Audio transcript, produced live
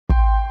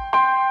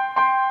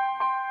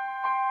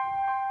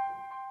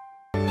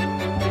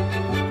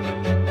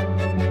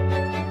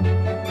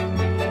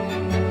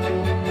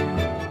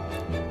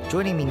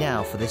Joining me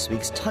now for this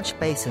week's Touch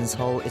Basin's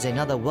Hole is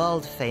another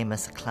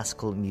world-famous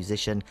classical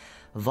musician,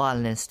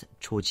 violinist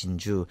Cho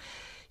Jinjoo.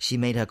 She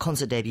made her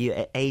concert debut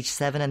at age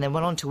 7 and then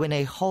went on to win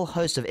a whole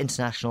host of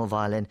international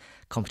violin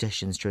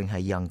competitions during her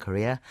young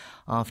career.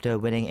 After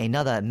winning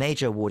another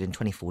major award in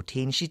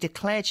 2014, she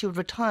declared she would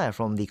retire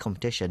from the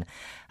competition.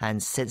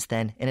 And since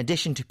then, in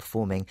addition to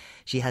performing,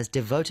 she has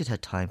devoted her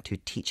time to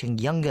teaching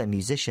younger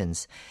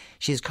musicians.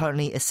 She is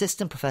currently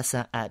assistant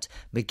professor at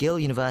McGill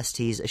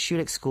University's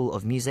Schulich School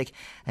of Music,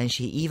 and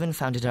she even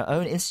founded her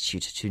own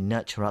institute to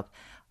nurture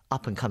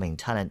up-and-coming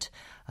talent.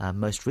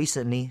 Most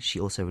recently, she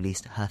also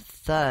released her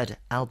third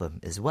album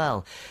as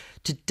well.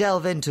 To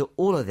delve into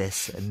all of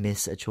this,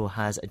 Miss Cho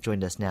has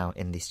joined us now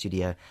in the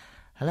studio.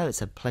 Hello,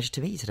 it's a pleasure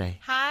to meet you today.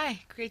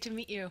 Hi, great to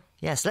meet you.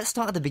 Yes, let's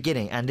start at the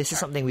beginning, and this is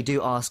something we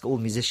do ask all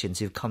musicians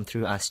who've come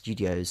through our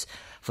studios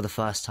for the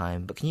first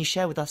time. But can you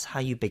share with us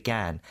how you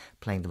began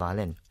playing the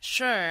violin?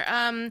 Sure.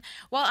 Well,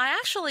 I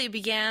actually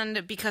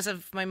began because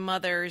of my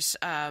mother's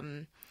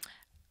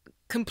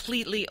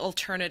completely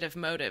alternative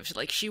motive.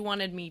 Like, she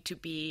wanted me to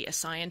be a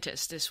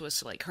scientist. This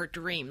was like her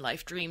dream,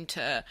 life dream,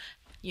 to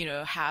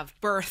have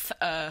birth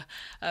a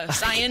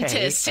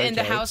scientist in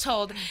the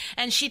household.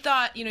 And she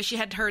thought, she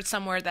had heard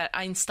somewhere that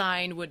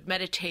Einstein would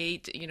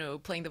meditate,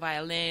 playing the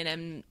violin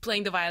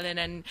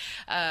and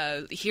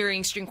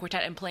hearing string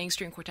quartet and playing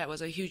string quartet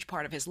was a huge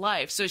part of his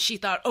life. So she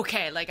thought,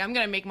 okay, I'm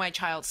going to make my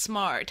child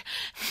smart.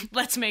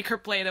 Let's make her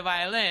play the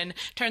violin.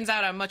 Turns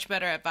out I'm much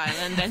better at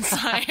violin than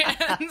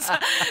science.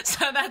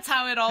 So that's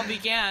how it all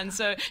began.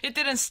 So it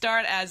didn't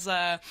start as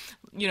I'm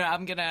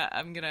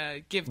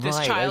gonna give this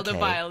child a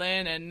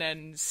violin and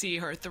then see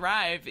her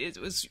thrive. It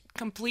was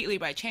completely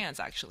by chance,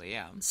 actually.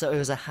 Yeah. So it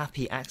was a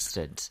happy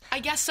accident. I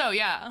guess so.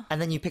 Yeah.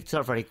 And then you picked it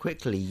up very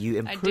quickly. You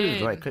improved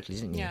very quickly,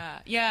 didn't you?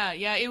 Yeah.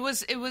 It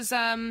was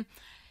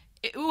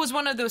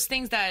one of those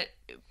things that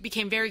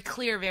became very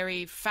clear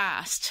very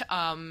fast.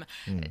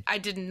 I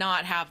did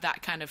not have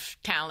that kind of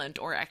talent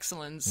or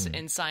excellence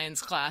in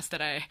science class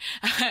that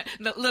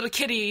the little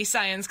kiddie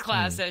science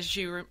class that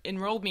she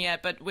enrolled me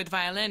at. But with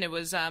violin, it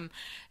was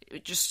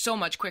just so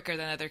much quicker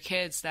than other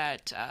kids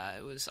that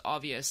it was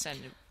obvious.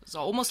 And it was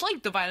almost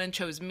like the violin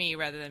chose me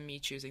rather than me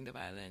choosing the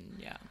violin.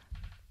 Yeah.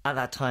 At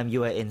that time,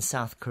 you were in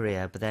South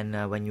Korea, but then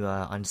when you were,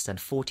 I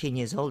understand, 14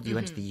 years old, you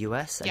went to the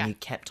US and you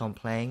kept on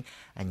playing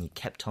and you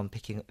kept on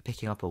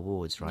picking up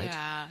awards, right?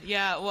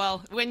 Yeah.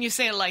 Well, when you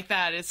say it like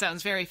that, it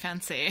sounds very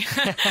fancy.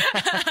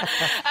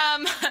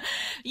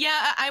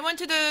 I went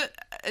to the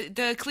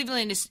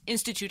Cleveland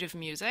Institute of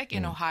Music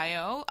in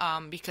Ohio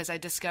because I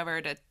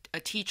discovered a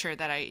teacher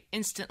that I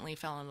instantly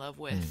fell in love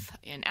with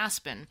in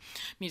Aspen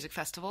Music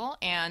Festival.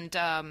 And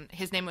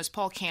his name was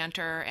Paul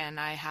Cantor, and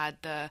I had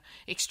the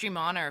extreme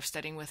honor of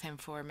studying with him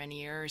for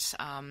many years.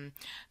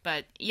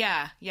 But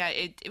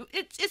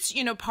it's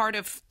part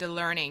of the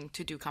learning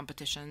to do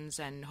competitions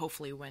and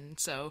hopefully win.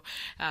 So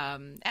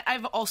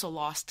I've also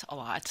lost a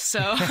lot,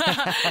 so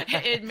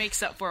it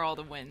makes up for all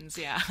the wins,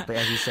 yeah. But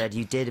as you said,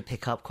 you did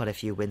pick up quite a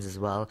few wins as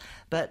well.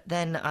 But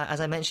then, as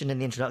I mentioned in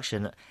the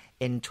introduction,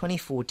 in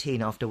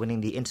 2014, after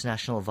winning the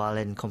International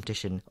Violin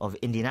Competition of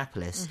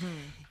Indianapolis,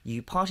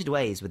 you parted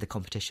ways with the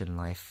competition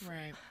life.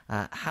 Right.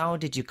 How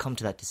did you come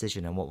to that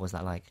decision, and what was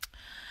that like?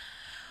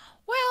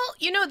 Well,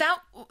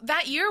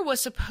 that year was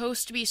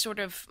supposed to be sort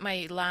of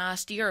my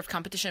last year of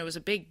competition. It was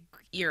a big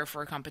year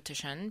for a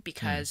competition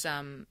because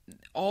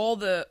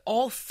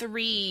all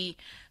three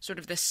sort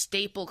of the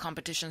staple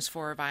competitions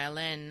for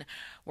violin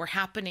were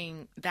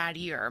happening that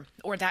year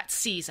or that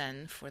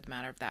season, for the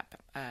matter of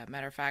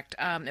fact.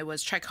 It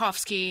was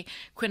Tchaikovsky,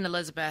 Queen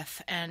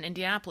Elizabeth, and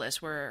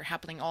Indianapolis were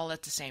happening all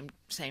at the same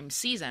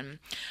season.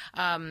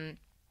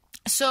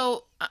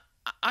 So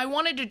I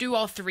wanted to do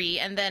all three,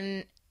 and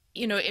then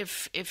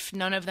if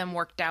none of them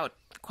worked out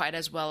quite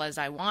as well as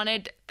I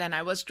wanted, then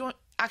I was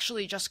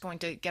actually just going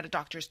to get a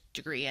doctor's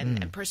degree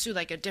and pursue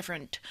like a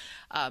different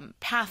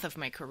path of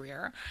my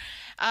career.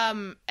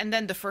 And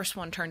then the first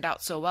one turned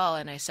out so well,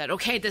 and I said,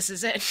 okay, this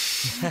is it.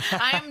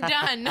 I am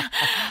done.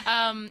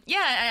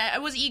 I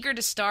was eager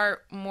to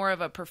start more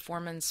of a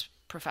performance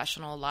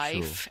professional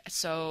life. Sure.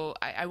 So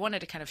I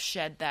wanted to kind of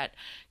shed that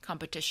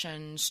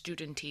competition,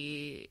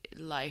 studenty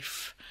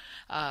life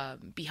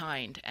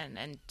behind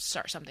and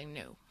start something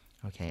new.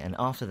 Okay, and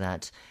after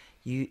that,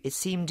 it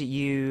seemed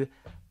you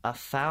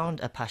found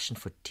a passion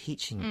for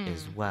teaching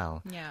as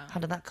well. Yeah. How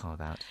did that come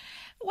about?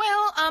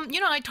 Well,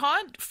 I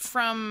taught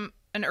from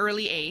an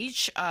early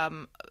age.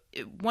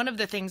 One of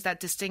the things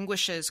that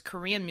distinguishes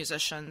Korean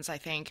musicians, I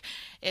think,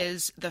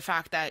 is the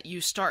fact that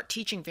you start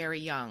teaching very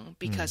young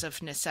because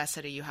of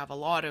necessity. You have a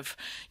lot of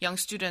young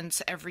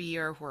students every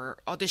year who are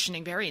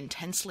auditioning very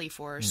intensely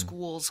for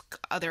schools,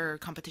 other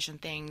competition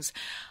things.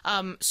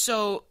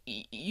 So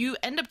you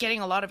end up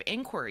getting a lot of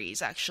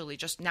inquiries, actually,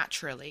 just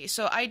naturally.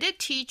 So I did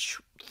teach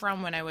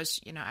from when I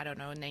was,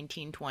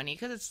 19, 20,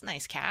 because it's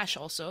nice cash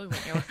also when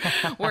you're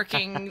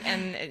working,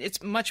 and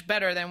it's much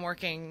better than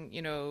working,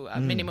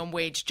 minimum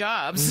wage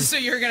jobs. So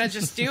you're going to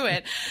just do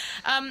it.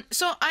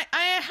 So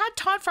I had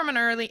taught from an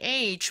early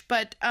age,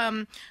 but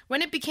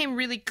when it became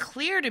really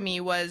clear to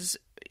me was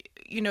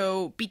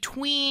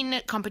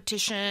between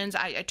competitions,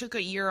 I took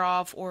a year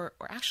off, or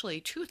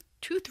actually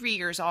 3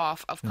 years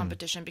off of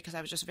competition because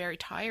I was just very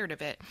tired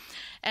of it.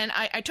 And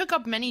I took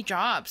up many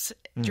jobs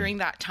during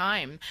that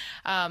time.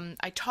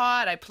 I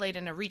taught, I played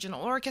in a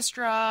regional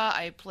orchestra,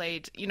 I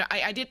played,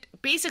 I did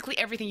basically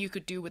everything you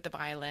could do with the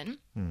violin.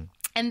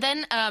 And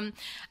then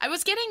I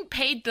was getting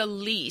paid the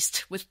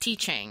least with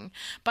teaching,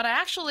 but I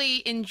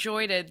actually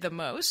enjoyed it the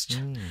most.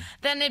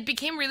 Then it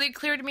became really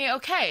clear to me,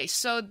 okay,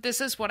 so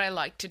this is what I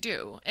like to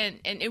do. And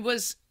it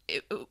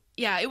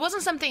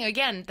wasn't something,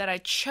 again, that I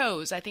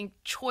chose. I think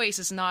choice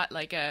is not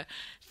like a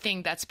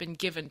thing that's been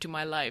given to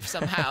my life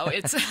somehow.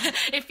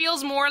 It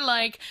feels more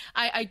like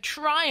I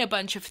try a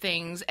bunch of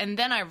things and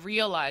then I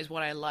realize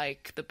what I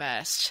like the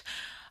best.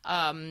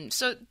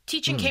 So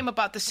teaching came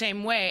about the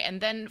same way.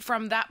 And then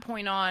from that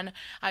point on,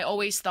 I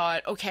always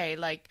thought, okay,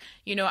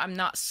 I'm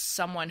not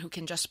someone who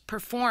can just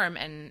perform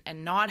and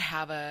not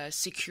have a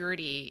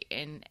security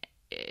in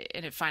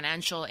a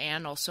financial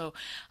and also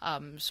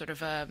sort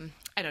of a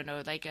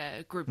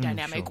group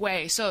dynamic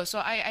way. So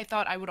I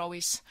thought I would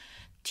always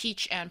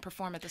teach and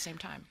perform at the same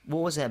time.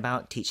 What was it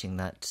about teaching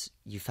that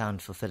you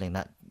found fulfilling,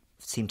 that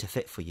seemed to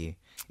fit for you?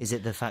 Is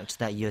it the fact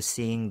that you're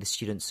seeing the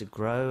students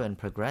grow and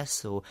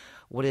progress, or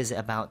what is it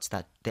about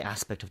the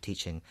aspect of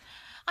teaching?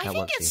 I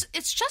think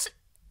it's just,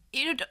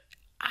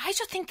 I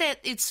just think that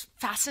it's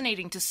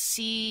fascinating to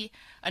see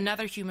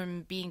another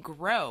human being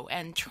grow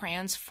and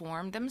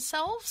transform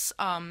themselves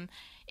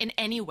in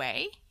any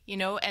way,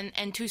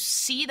 and to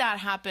see that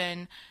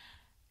happen.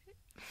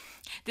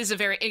 This is a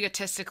very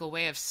egotistical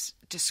way of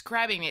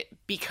describing it,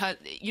 because,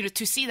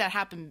 to see that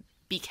happen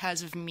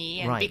because of me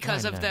and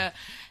because of the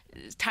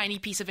tiny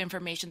piece of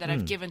information that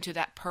I've given to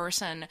that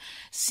person,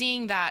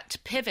 seeing that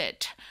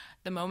pivot,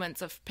 the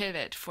moments of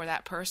pivot for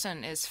that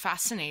person is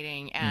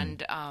fascinating and,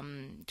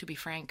 to be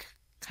frank,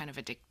 kind of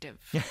addictive.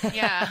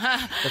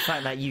 Yeah. The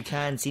fact that you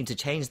can seem to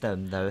change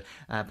them, though,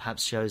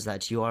 perhaps shows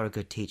that you are a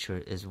good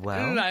teacher as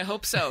well. I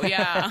hope so,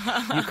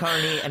 yeah. You're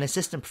currently an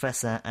assistant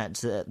professor at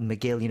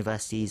McGill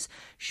University's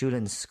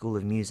Schulich School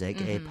of Music,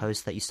 a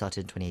post that you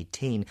started in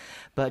 2018.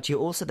 But you're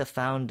also the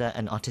founder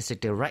and artistic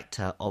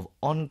director of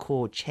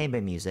Encore Chamber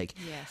Music,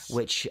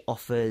 which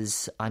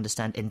offers, I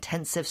understand,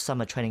 intensive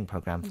summer training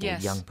program for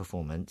young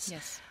performers.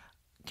 Yes.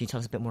 Can you tell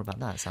us a bit more about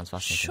that? It sounds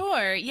fascinating.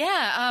 Sure,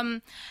 yeah.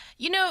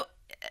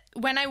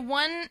 When I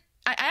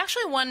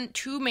actually won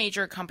 2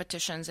 major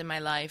competitions in my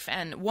life,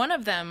 and one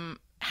of them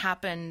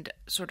happened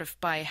sort of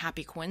by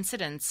happy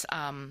coincidence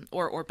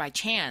or by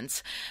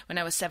chance when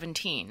I was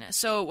 17.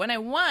 So when I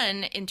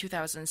won in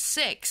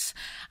 2006,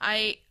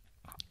 I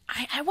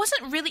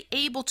wasn't really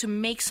able to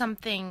make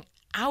something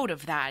out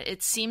of that.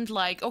 It seemed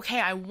like, okay,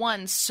 I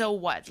won, so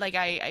what?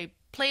 I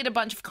played a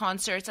bunch of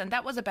concerts and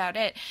that was about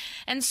it.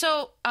 And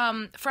so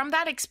from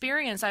that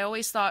experience, I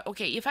always thought,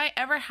 okay, if I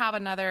ever have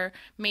another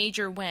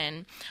major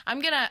win,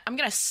 I'm gonna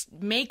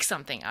make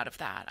something out of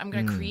that. I'm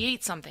gonna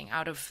create something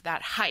out of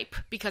that hype,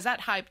 because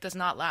that hype does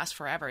not last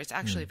forever. It's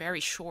actually very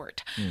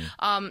short.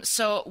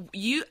 So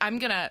I'm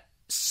gonna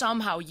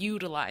somehow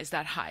utilize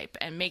that hype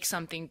and make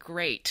something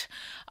great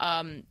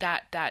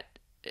that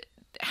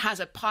has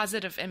a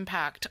positive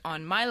impact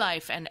on my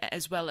life and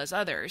as well as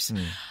others.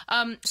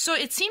 So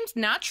it seemed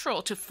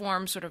natural to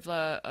form sort of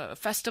a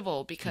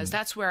festival, because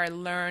that's where I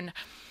learn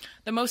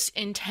the most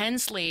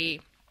intensely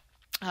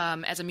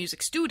as a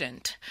music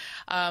student.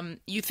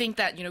 You think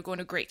that, going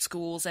to great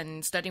schools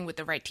and studying with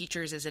the right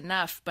teachers is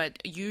enough, but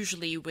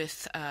usually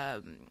with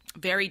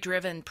very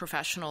driven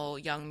professional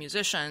young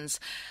musicians,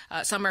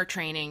 summer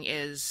training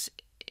is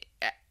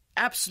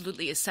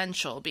absolutely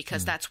essential,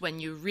 because that's when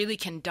you really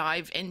can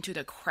dive into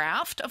the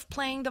craft of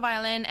playing the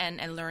violin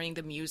and learning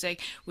the music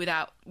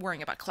without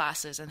worrying about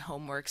classes and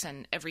homeworks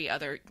and every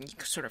other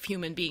sort of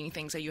human being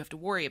things that you have to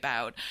worry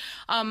about.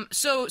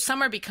 So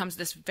summer becomes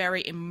this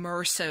very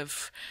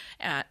immersive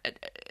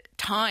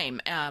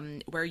time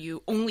where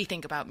you only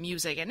think about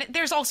music. And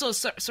there's also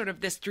sort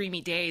of this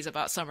dreamy days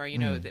about summer,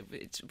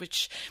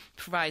 which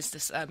provides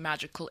this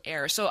magical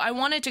air. So I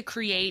wanted to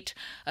create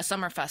a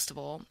summer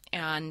festival,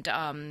 and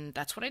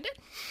that's what I did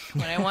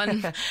when I won.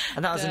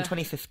 And that was in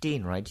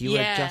 2015, right? You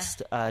were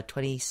just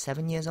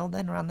 27 years old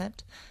then, around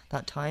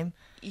that time?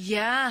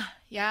 Yeah,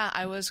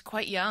 I was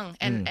quite young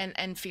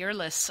and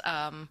fearless,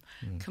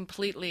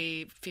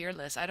 completely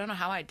fearless. I don't know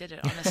how I did it,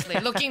 honestly.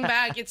 Looking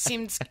back, it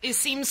seems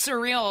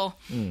surreal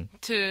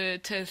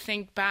to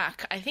think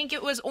back. I think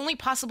it was only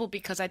possible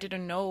because I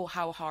didn't know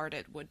how hard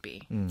it would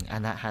be.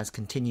 And that has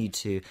continued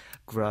to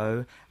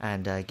grow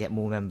and get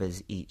more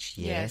members each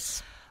year.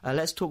 Yes.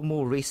 Let's talk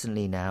more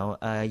recently now.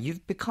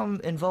 You've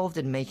become involved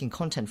in making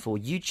content for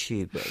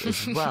YouTube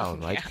as well,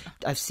 right?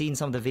 I've seen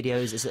some of the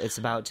videos. It's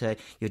about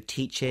your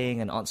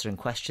teaching and answering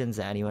questions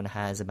that anyone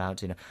has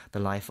about the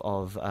life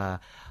of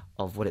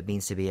what it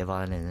means to be a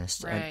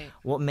violinist. Right. And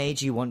what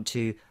made you want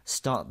to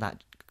start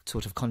that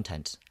sort of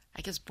content?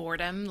 I guess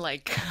boredom,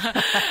 like,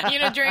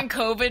 during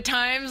COVID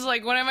times,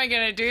 like, what am I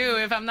going to do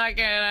if I'm not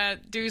going to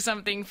do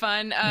something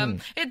fun?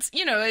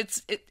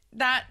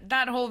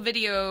 That whole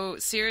video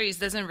series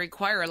doesn't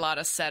require a lot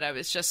of setup.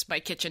 It's just my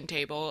kitchen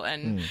table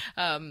and,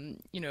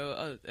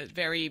 a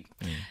very,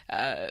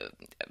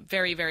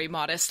 very, very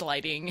modest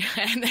lighting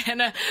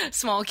and a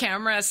small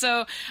camera.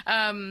 So,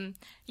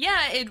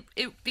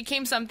 it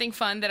became something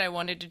fun that I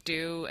wanted to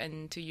do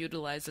and to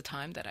utilize the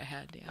time that I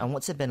had. Yeah. And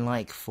what's it been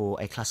like for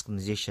a classical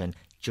musician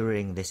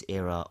during this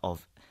era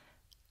of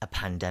a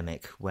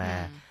pandemic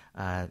where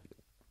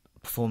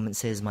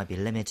performances might be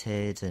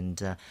limited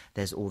and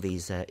there's all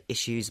these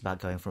issues about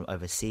going from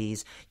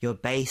overseas? You're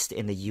based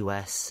in the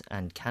US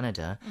and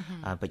Canada,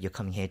 but you're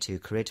coming here to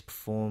Korea to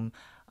perform.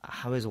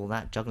 How is all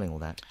that, juggling all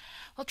that?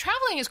 Well,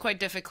 traveling is quite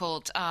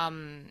difficult,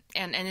 and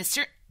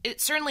it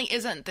certainly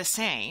isn't the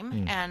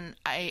same, and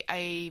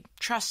I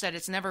trust that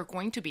it's never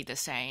going to be the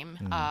same.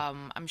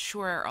 I'm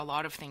sure a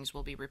lot of things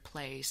will be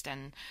replaced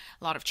and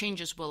a lot of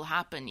changes will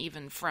happen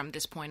even from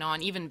this point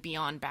on, even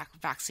beyond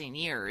vaccine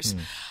years.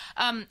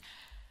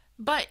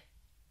 But,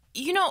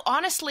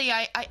 honestly,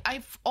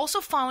 I've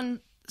also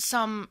found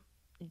some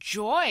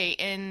joy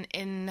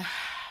in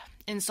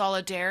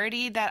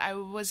solidarity that I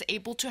was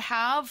able to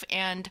have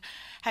and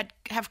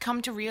have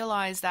come to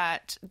realize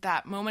that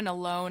that moment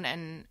alone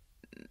and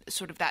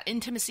sort of that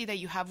intimacy that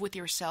you have with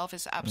yourself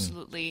is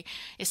absolutely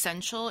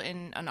essential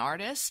in an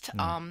artist.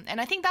 And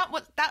I think that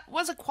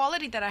was a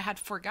quality that I had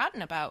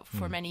forgotten about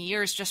for many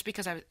years, just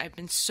because I've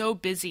been so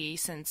busy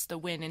since the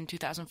win in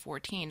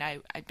 2014.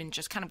 I've been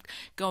just kind of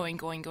going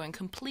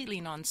completely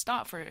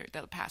nonstop for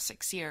the past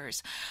 6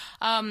 years.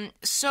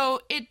 So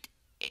it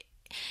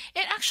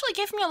actually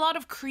gave me a lot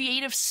of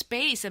creative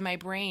space in my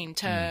brain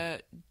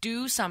to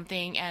do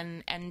something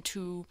and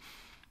to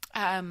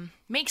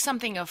make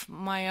something of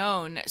my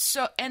own.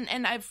 So, and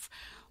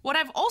what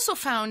I've also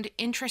found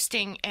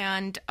interesting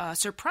and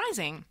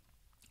surprising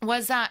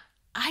was that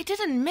I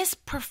didn't miss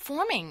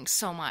performing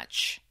so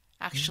much,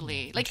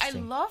 actually. Like, I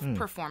love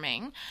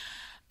performing,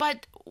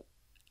 but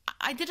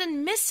I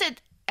didn't miss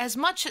it as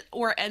much,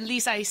 or at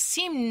least I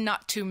seem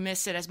not to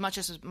miss it as much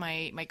as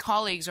my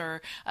colleagues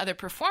or other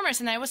performers.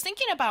 And I was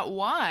thinking about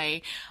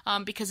why,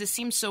 because it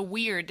seems so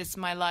weird. It's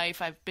my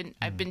life. I've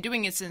been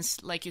doing it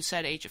since, like you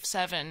said, age of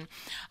 7.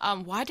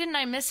 Why didn't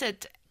I miss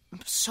it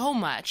so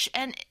much?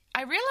 And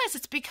I realize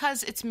it's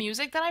because it's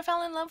music that I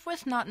fell in love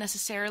with, not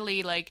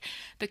necessarily like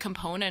the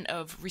component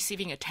of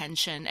receiving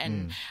attention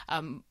and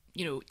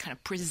kind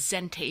of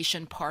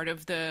presentation part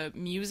of the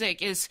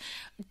music is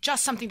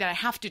just something that I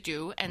have to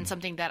do and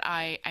something that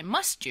I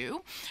must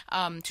do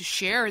to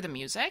share the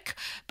music.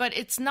 But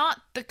it's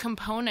not the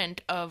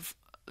component of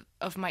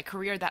my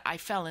career that I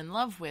fell in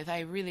love with. I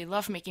really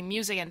love making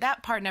music, and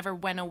that part never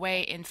went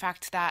away. In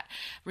fact, that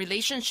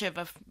relationship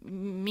of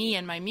me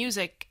and my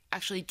music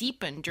actually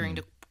deepened during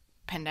the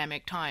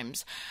pandemic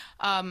times.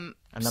 And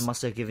that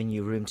must have given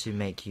you room to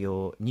make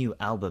your new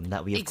album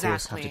that we, of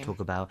course, have to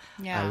talk about.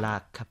 La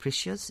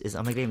Capricieuse.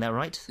 Am I getting that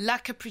right? La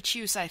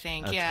Capricieuse, I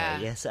think, okay,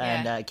 yes.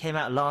 And it came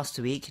out last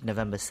week,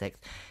 November 6th.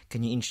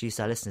 Can you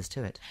introduce our listeners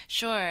to it?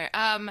 Sure.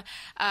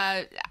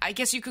 I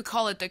guess you could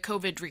call it the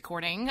COVID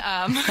recording.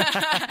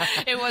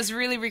 It was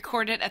really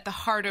recorded at the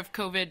heart of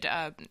COVID,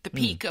 the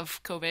peak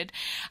of COVID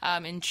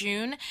in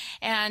June.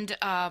 And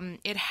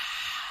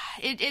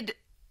it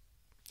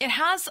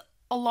has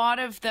a lot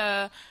of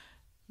the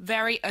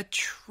very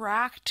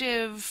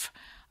attractive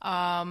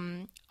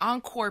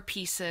encore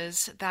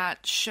pieces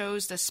that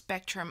shows the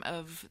spectrum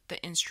of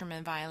the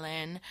instrument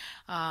violin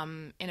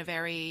in a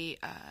very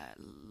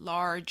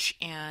large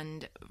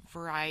and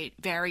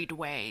varied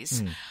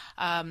ways.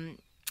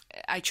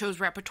 I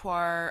chose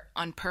repertoire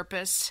on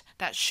purpose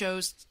that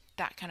shows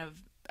that kind of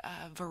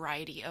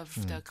variety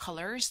of the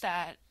colors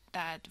that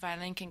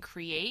violin can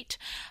create,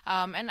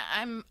 and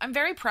I'm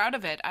very proud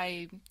of it.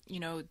 I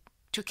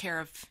took care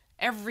of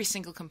every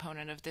single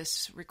component of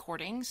this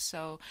recording,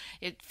 so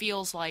it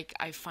feels like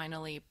I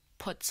finally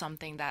put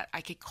something that I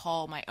could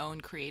call my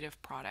own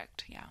creative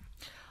product. Yeah.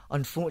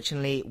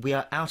 Unfortunately, we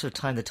are out of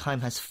time. The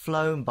time has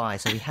flown by,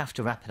 so we have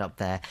to wrap it up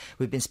there.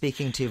 We've been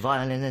speaking to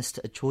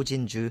violinist Cho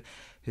Jinjoo,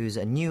 whose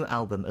new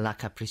album, La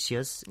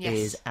Capricieuse,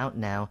 is out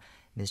now.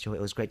 Ms. Cho, it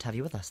was great to have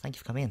you with us. Thank you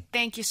for coming in.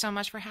 Thank you so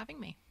much for having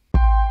me.